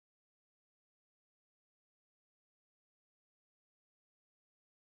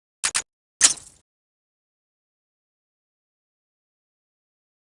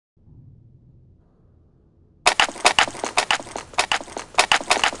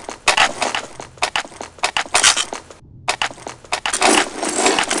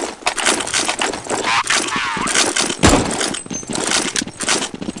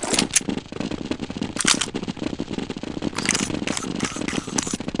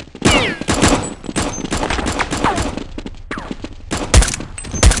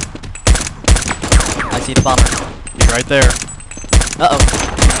see the bomber. He's right there. Uh-oh.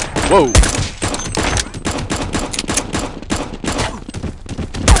 Whoa!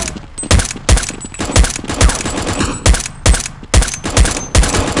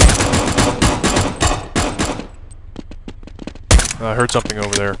 I heard something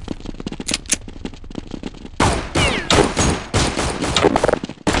over there.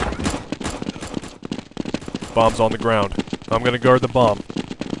 Bomb's on the ground. I'm gonna guard the bomb.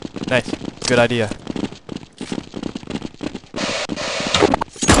 Nice. Good idea.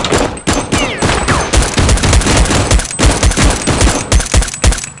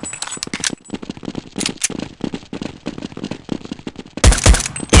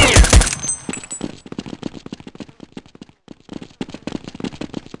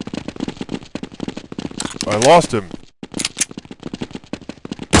 I lost him.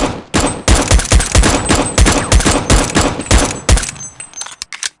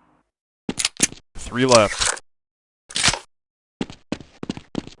 Three left.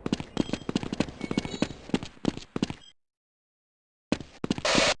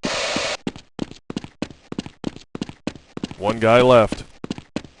 One guy left.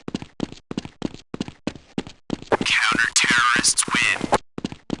 Counter-terrorists win.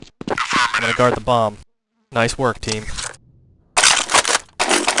 I'm gonna guard the bomb. Nice work, team.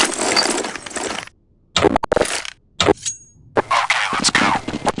 Okay, let's go.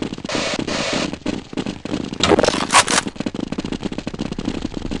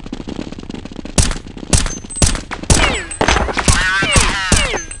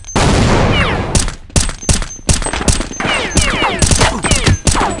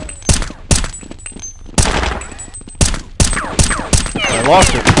 I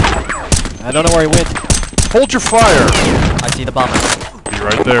lost him. I don't know where he went. Hold your fire! I see the bomber. Be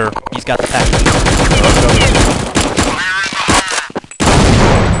right there. He's got the package. I'm coming.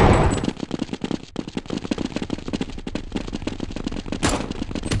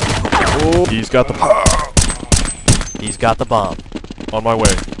 Oh, he's got the bomb. He's got the bomb. On my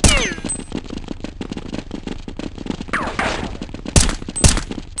way.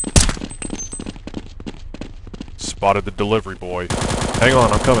 Spotted the delivery boy. Hang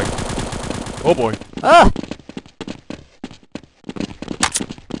on, I'm coming. Oh boy. Ah!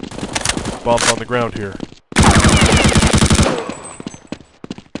 Bomb's on the ground here.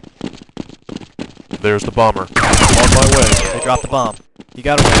 There's the bomber. On my way. They dropped the bomb. You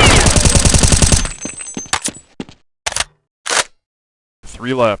got away.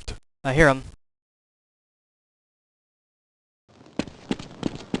 Three left. I hear him.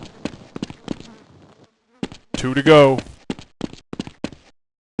 Two to go.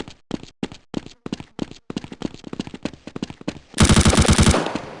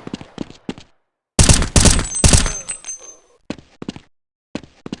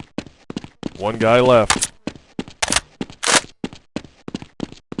 One guy left.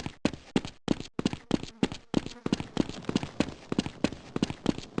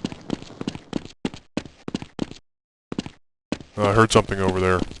 I heard something over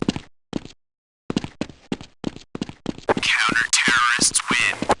there. Counter-terrorists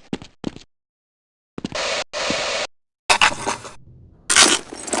win.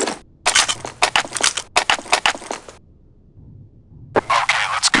 Okay,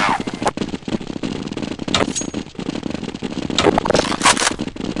 let's go.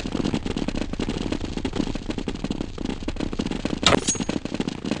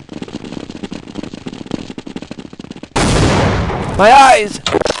 My eyes!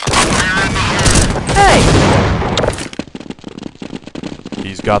 Hey!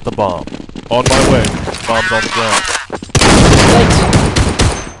 He's got the bomb. On my way. Bomb's on the ground. Thanks.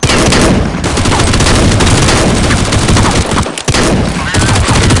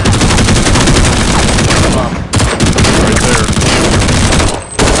 Bomb. Right there.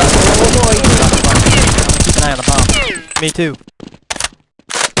 Oh boy! He's got the bomb. I'm gonna keep an eye on the bomb. Me too.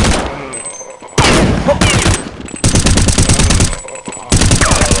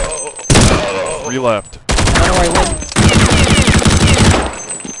 Three left. I don't know where he went.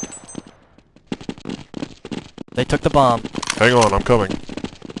 They took the bomb. Hang on, I'm coming.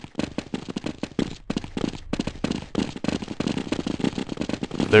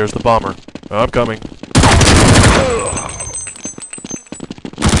 There's the bomber. I'm coming.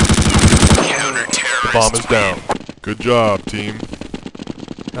 The bomb is down. Good job, team.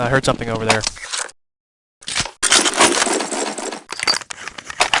 I heard something over there.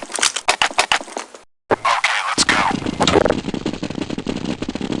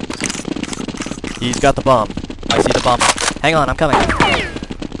 He's got the bomb. I see the bomber. Hang on, I'm coming.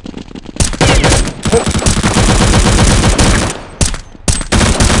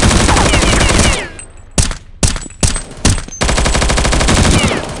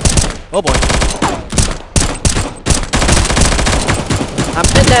 Oh boy. I'm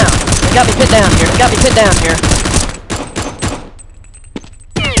pinned down. They got me pinned down here. They got me pinned down here.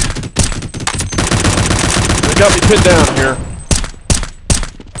 They got me pinned down here.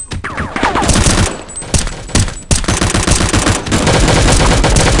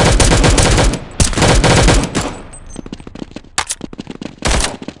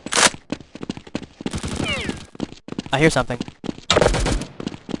 I hear something.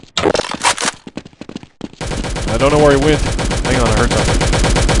 I don't know where he went. Hang on, I heard something.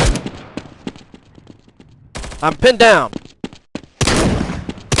 I'm pinned down.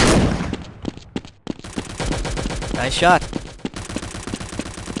 Nice shot.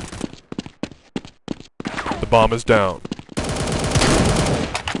 The bomb is down.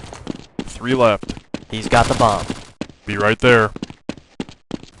 3 left. He's got the bomb. Be right there.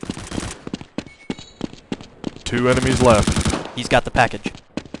 2 enemies left. He's got the package.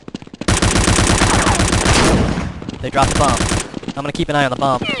 They dropped the bomb. I'm gonna keep an eye on the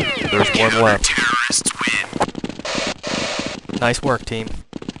bomb. There's 1 left. Terrorists win. Nice work, team.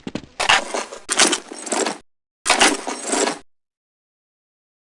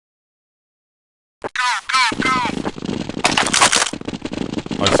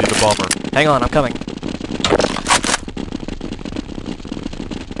 I see the bomber. Hang on, I'm coming.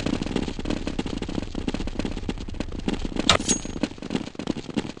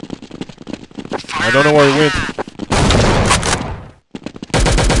 I don't know where he went.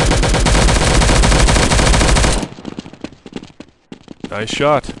 Nice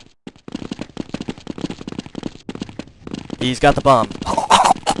shot. He's got the bomb.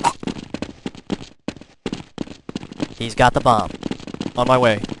 He's got the bomb. On my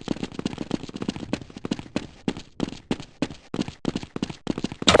way.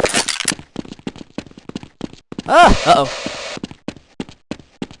 Ah! Uh-oh.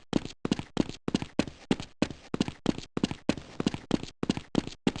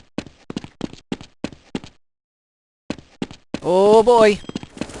 Oh boy!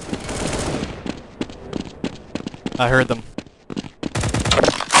 I heard them.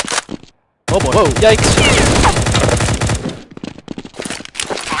 Oh boy. Whoa, yikes!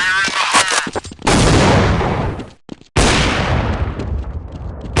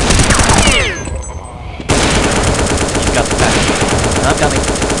 He's got the package. I'm coming.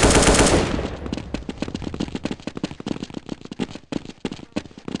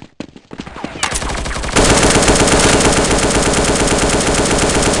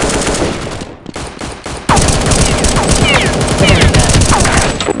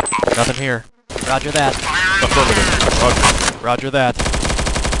 Nothing here. Roger that. Affirmative. Roger that.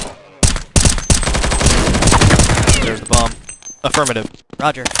 There's the bomb. Affirmative.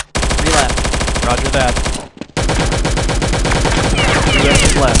 Roger. 3 left. Roger that. 2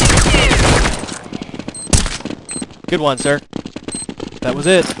 enemies left. Good one, sir. That was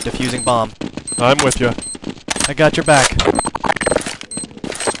it. Defusing bomb. I'm with you. I got your back.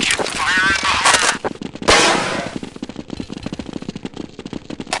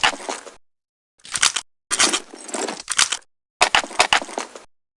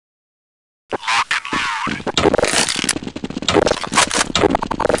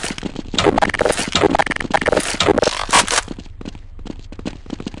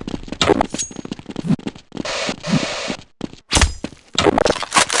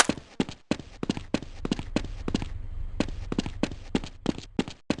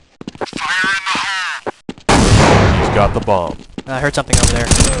 He's got the bomb. I heard something over there.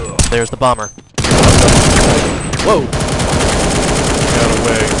 There's the bomber. Whoa! Get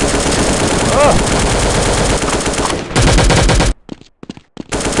away.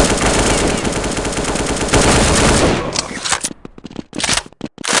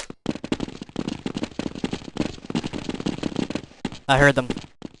 I heard them.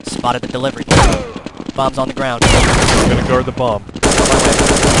 Spotted the delivery. Bomb's on the ground. I'm gonna guard the bomb. On my way.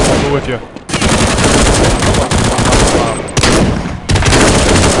 I'll go with you.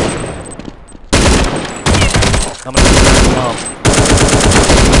 I'm gonna defuse the bomb.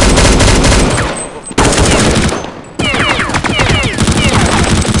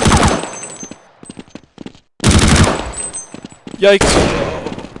 Yikes.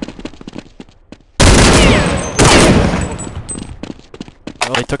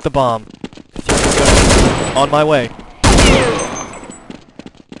 Oh, they took the bomb. On my way.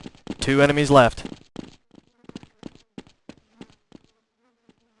 2 enemies left.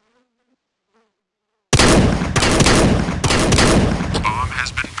 Bomb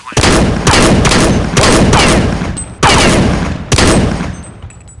has been planted.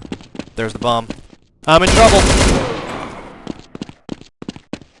 There's the bomb. I'm in trouble.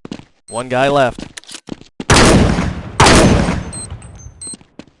 One guy left.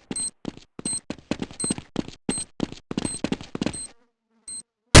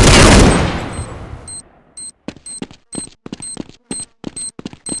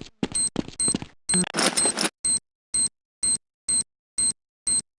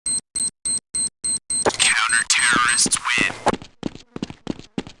 Counter-terrorists win.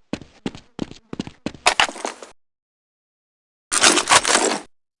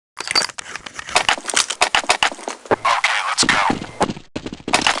 Okay, let's go.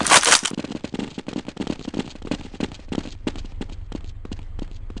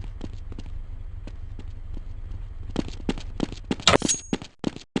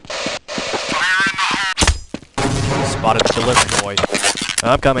 Fire in the hole. Spotted the delivery boy.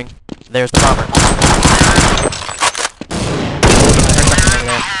 I'm coming. There's the bomber.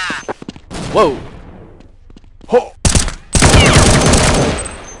 Whoa! Ho!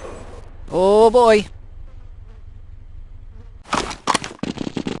 Oh boy.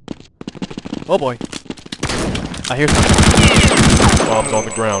 Oh boy. I hear something. Bomb's on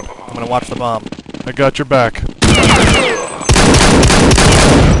the ground. I'm gonna watch the bomb. I got your back.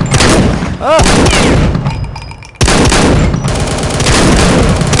 Ah!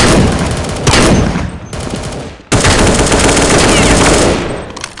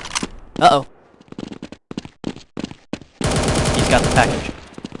 Uh-oh. He's got the package.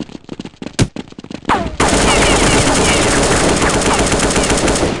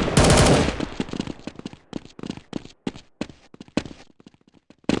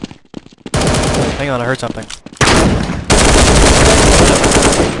 Hang on, I heard something.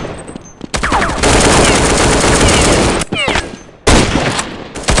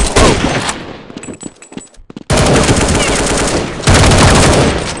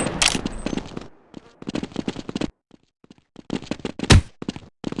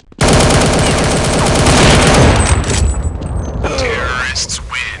 Terrorists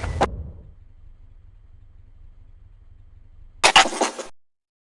win.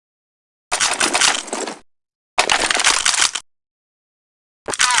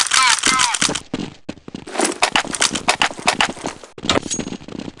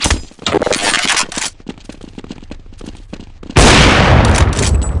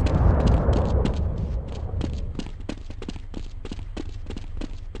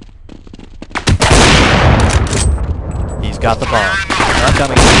 He's got the bomb. I'm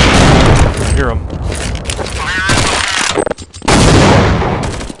coming. I hear him.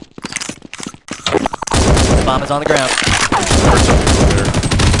 The bomb is on the ground. There's something over there.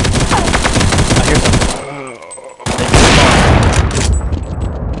 I hear something. They got the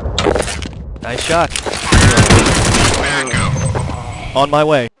bomb. Nice shot. Wacko. On my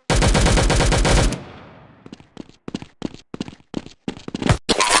way.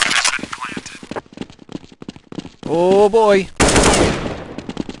 Oh boy.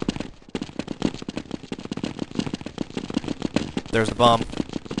 There's the bomb.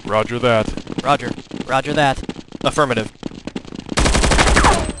 Roger that. Roger. Roger that. Affirmative.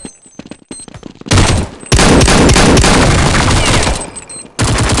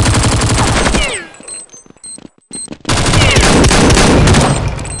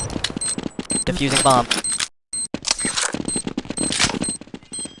 Defusing bomb.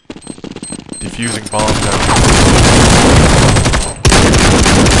 Defusing bomb now.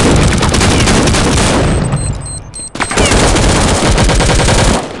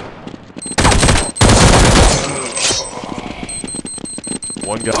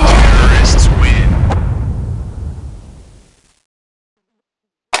 One guy. Terrorists win.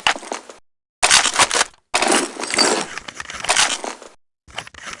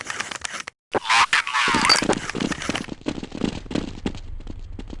 Lock and load.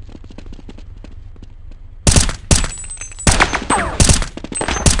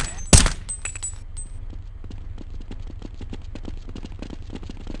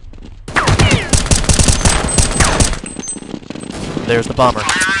 There's the bomber.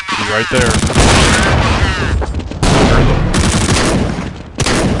 He's right there.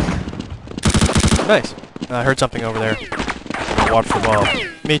 Nice. I heard something over there. Watch the bomb.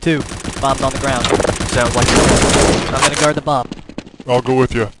 Me too. Bomb's on the ground. Sounds like I'm gonna guard the bomb. I'll go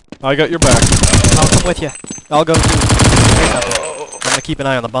with you. I got your back. I'll come with you. I'll go too. Here's nothing. I'm gonna keep an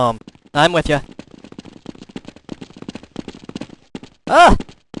eye on the bomb. I'm with you. Ah!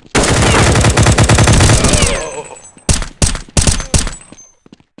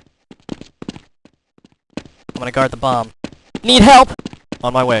 I'm gonna guard the bomb. Need help!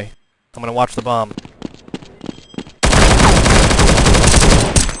 On my way. I'm gonna watch the bomb.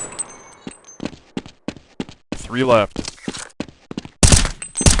 Three left.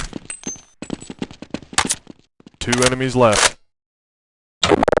 2 enemies left.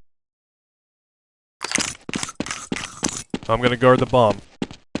 I'm gonna guard the bomb.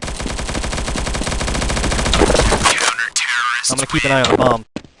 Counter-terrorists I'm gonna keep an win. eye on the bomb.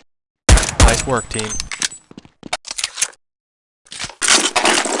 Nice work, team.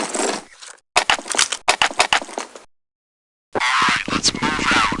 Alright, let's move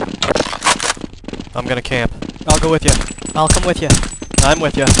out. I'm gonna camp. I'll go with you. I'll come with you. I'm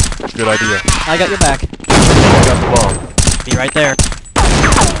with you. Good idea. I got your back. I got the bomb. Be right there.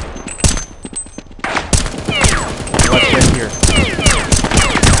 Let's get here.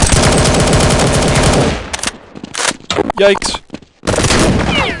 Yikes!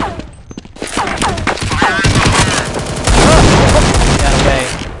 Get away.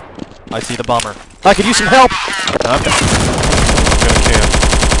 I see the bomber. I could use some help. I'm gonna camp.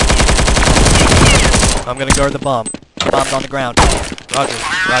 I'm gonna guard the bomb. The bomb's on the ground. Roger.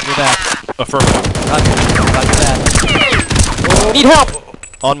 Roger that. Affirmative. Roger. Roger that. Need help!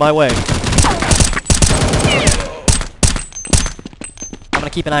 On my way. I'm gonna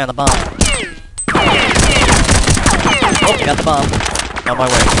keep an eye on the bomb. Oh, I got the bomb. On my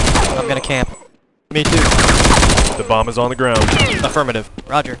way. I'm gonna camp. Me too. The bomb is on the ground. Affirmative.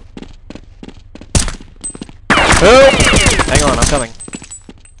 Roger. Help! Hang on, I'm coming.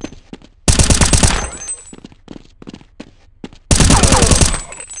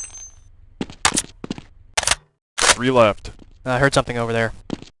 Three left. I heard something over there.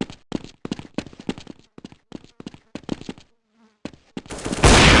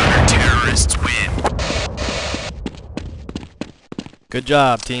 Counter-terrorists win. Good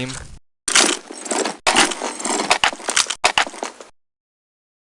job, team.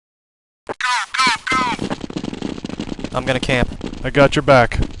 I'm gonna camp. I got your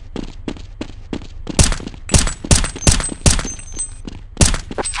back.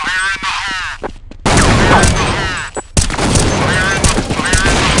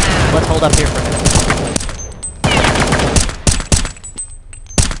 Let's hold up here for a minute.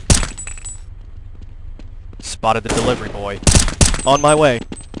 Spotted the delivery boy. On my way.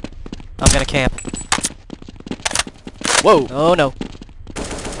 I'm gonna camp. Whoa! Oh no.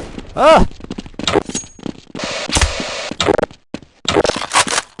 Ah!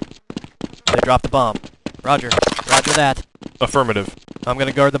 They dropped the bomb. Roger. Roger that. Affirmative. I'm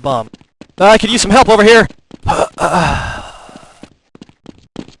gonna guard the bomb. I could use some help over here!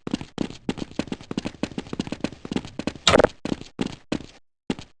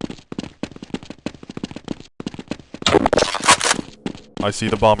 I see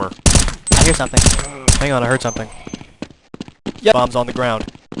the bomber. I hear something. Hang on, I heard something. Yep. Bomb's on the ground.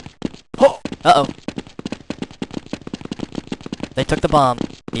 Oh! Uh-oh. They took the bomb.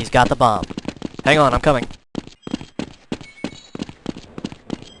 He's got the bomb. Hang on, I'm coming.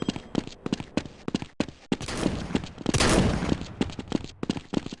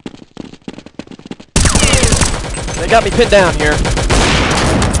 They got me pinned down here.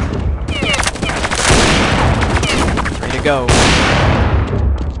 Ready to go.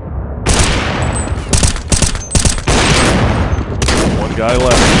 One guy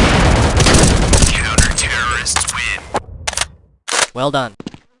left. Counter-terrorists win. Well done.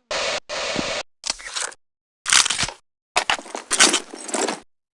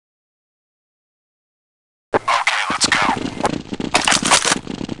 Okay, let's go.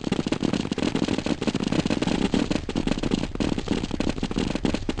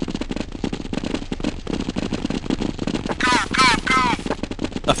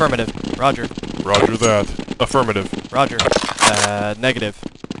 Affirmative. Roger. Roger that. Affirmative. Roger. Negative.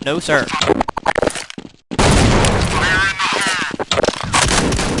 No, sir.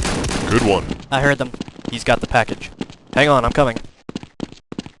 Good one. I heard them. He's got the package. Hang on, I'm coming.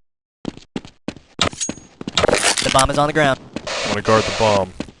 The bomb is on the ground. I'm gonna guard the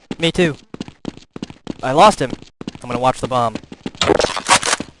bomb. Me too. I lost him. I'm gonna watch the bomb.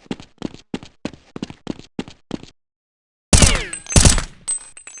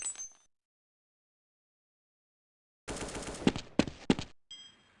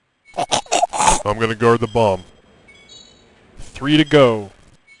 I'm gonna guard the bomb. 3 to go.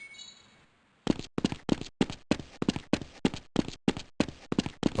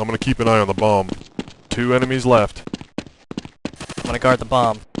 I'm gonna keep an eye on the bomb. 2 enemies left. I'm gonna guard the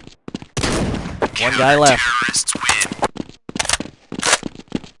bomb. One guy left. Terrorists win.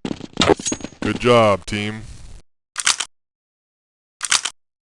 Good job, team.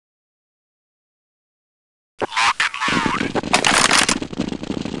 Lock and load.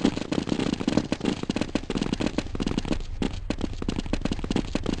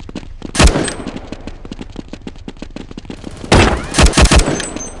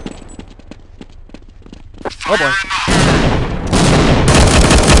 Oh boy.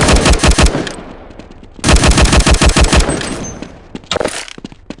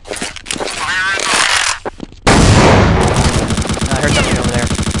 I heard something over there.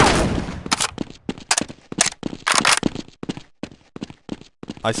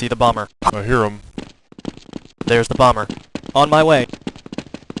 I see the bomber. I hear him. There's the bomber. On my way.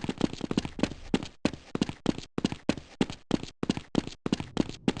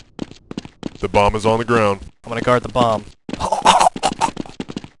 The bomb is on the ground. I'm gonna guard the bomb.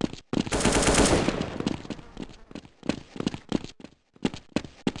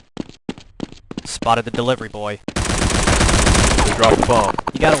 Spotted the delivery boy. They dropped the bomb.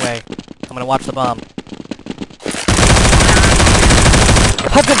 He got away. I'm gonna watch the bomb.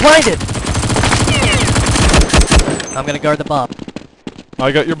 I've been blinded! I'm gonna guard the bomb.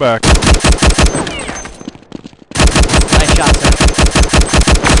 I got your back. Nice shot, sir.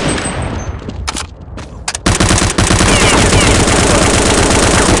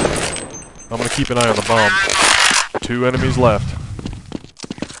 I'm gonna keep an eye on the bomb. 2 enemies left.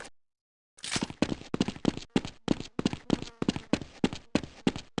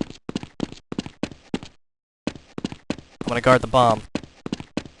 I'm gonna guard the bomb.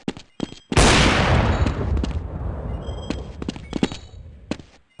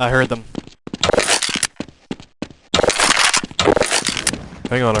 I heard them.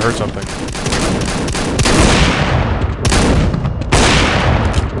 Hang on, I heard something.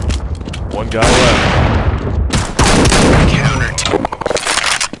 One guy left. Counter.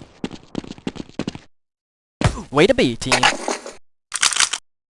 Way to be, team.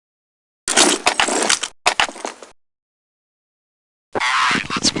 Alright,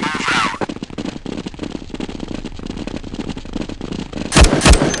 let's move out.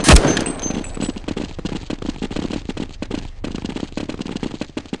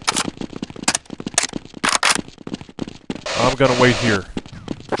 I'm gonna wait here.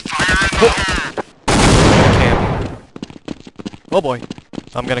 Camp. Oh boy.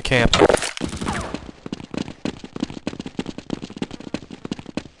 I'm gonna camp.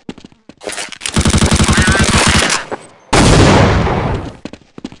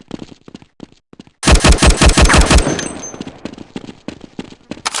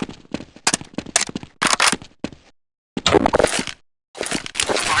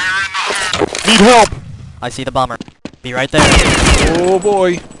 Need help! I see the bomber. Be right there. Oh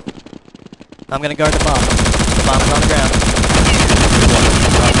boy. I'm gonna guard the bomb. The bomb is on the ground.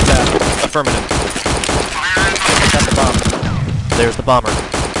 Roger that. Affirmative. Pick up the bomb. There's the bomber.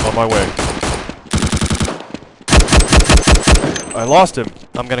 On my way. I lost him.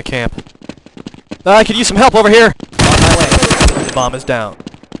 I'm gonna camp. I could use some help over here! On my way. The bomb is down.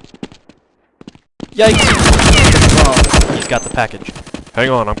 Yikes! Bomb. He's got the package.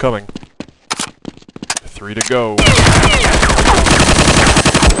 Hang on, I'm coming. 3 to go.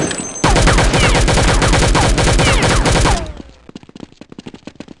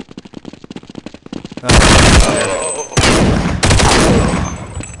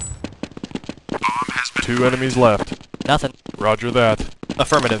 Two enemies left. Nothing. Roger that.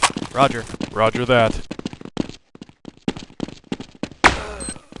 Affirmative. Roger. Roger that.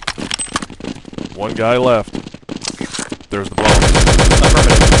 One guy left. There's the bomb.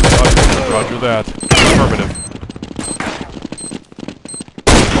 Affirmative. Roger that. Affirmative.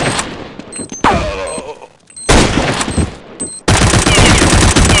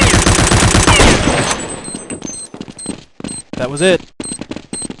 That was it.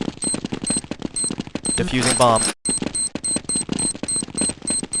 Defusing bomb.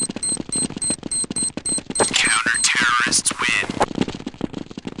 Counter-terrorists win.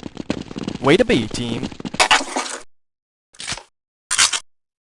 Way to be, team.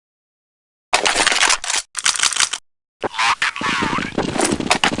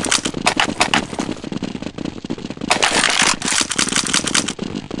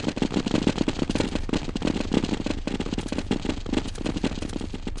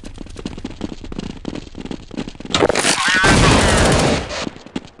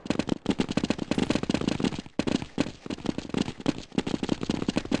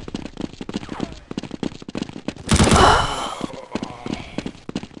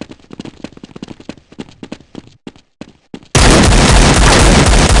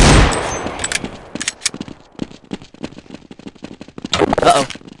 Uh-oh.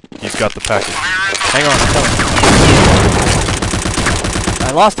 He's got the package. Hang on, I'm coming.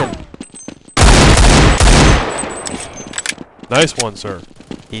 I lost him. Nice one, sir.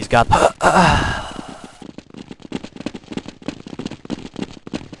 He's got Ah!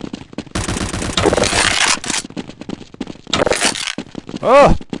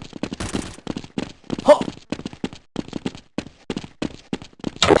 Oh!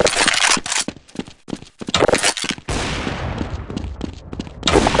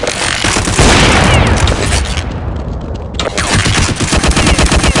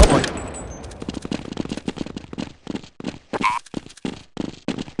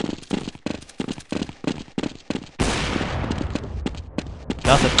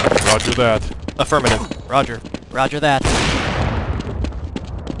 Nothing. Roger that. Affirmative. Roger. Roger that.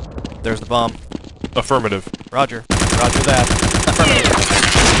 There's the bomb. Affirmative. Roger. Roger that. Affirmative.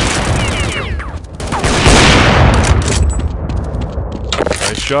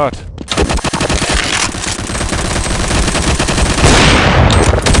 Nice shot.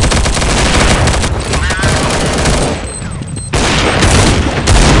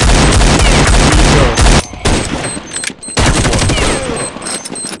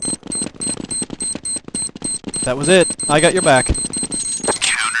 That was it. I got your back.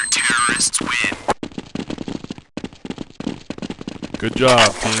 Counter-terrorists win. Good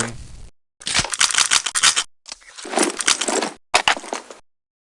job, team.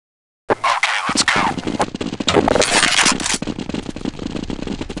 Okay, let's go.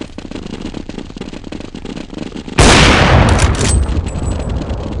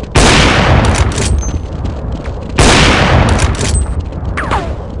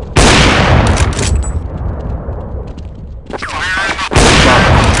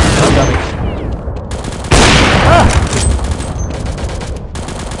 I'm coming.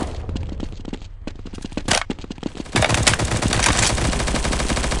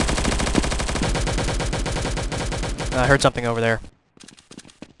 I heard something over there.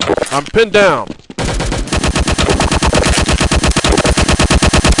 I'm pinned down.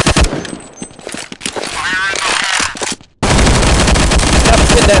 Got me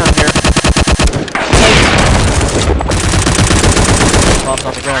pinned down here. Bomb's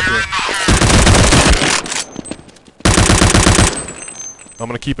on the ground here. I'm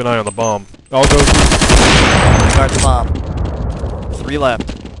gonna keep an eye on the bomb. I'll go through. Guard the bomb. 3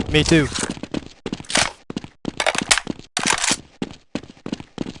 left. Me too.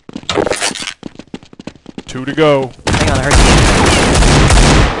 Two to go. Hang on, I heard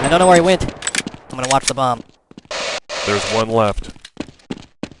something. I don't know where he went. I'm gonna watch the bomb. There's one left.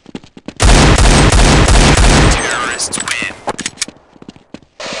 Terrorists win.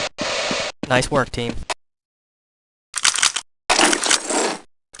 Nice work, team.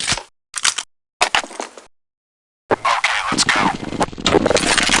 Okay, let's go.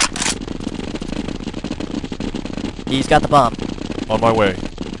 He's got the bomb. On my way.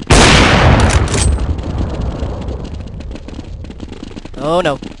 Oh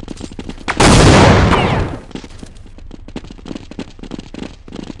no.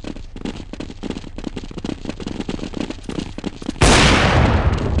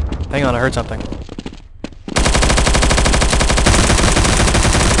 Hang on, I heard something. I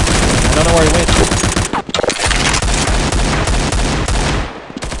don't know where he went.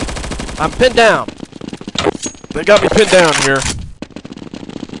 I'm pinned down. They got me pinned down here.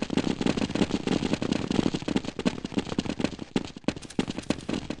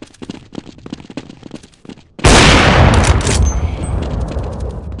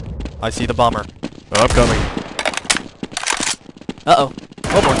 I see the bomber. I'm coming. Uh-oh.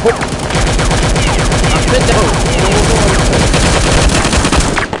 Oh boy. I'm pinned down.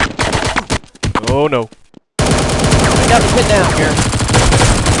 Oh no. They got me pinned down here.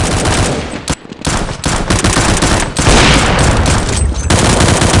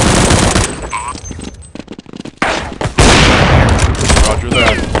 Roger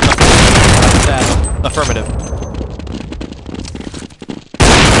that. That. Affirmative.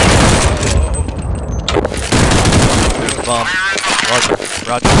 There's the bomb. Roger.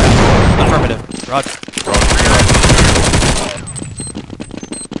 Roger that. Affirmative. Roger.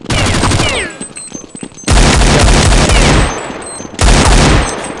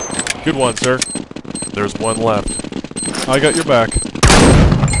 Good one, sir. There's one left. I got your back.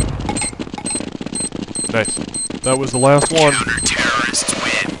 Nice. That was the last one. Counter-terrorists win.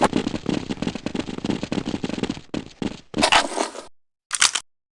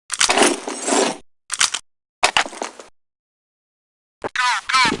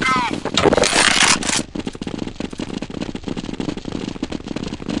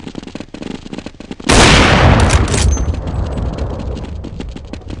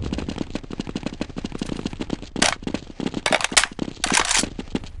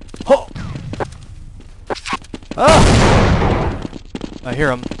 Ah! I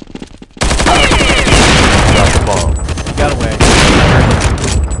hear him. Got the bomb. He got away.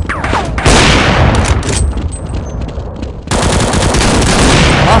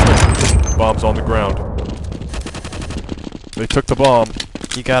 Lost it. Bomb's on the ground. They took the bomb.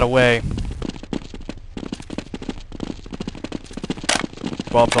 He got away.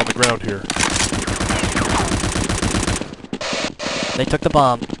 Bomb's on the ground here. They took the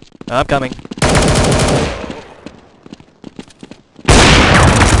bomb. I'm coming.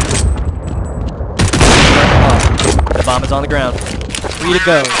 The bomb is on the ground. Free to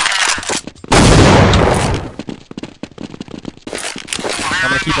go. I'm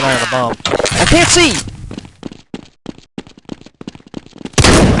gonna keep an eye on the bomb. I can't see!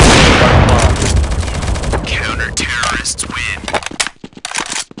 Counter-terrorists win.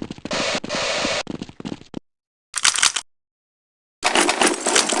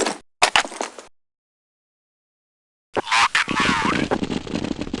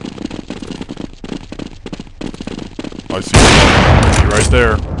 I see the bomb. See right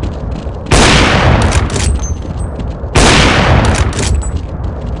there.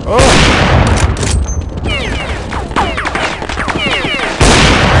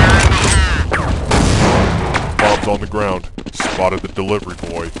 Bomb's on the ground. Spotted the delivery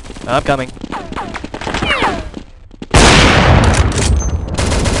boy. I'm coming.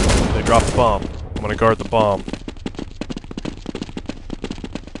 They dropped the bomb. I'm gonna guard the bomb.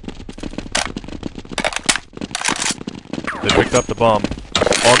 They picked up the bomb.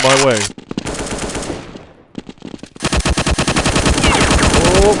 On my way.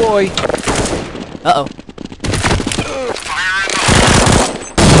 Oh boy. Uh-oh.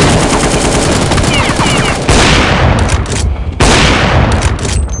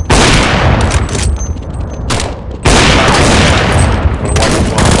 I'm gonna watch the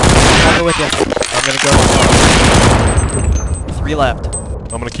bomb. I'll go with you. I'm gonna go. 3 left.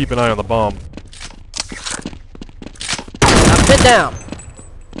 I'm gonna keep an eye on the bomb. I'm pinned down.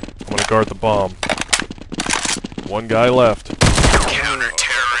 I'm gonna guard the bomb. One guy left. Counter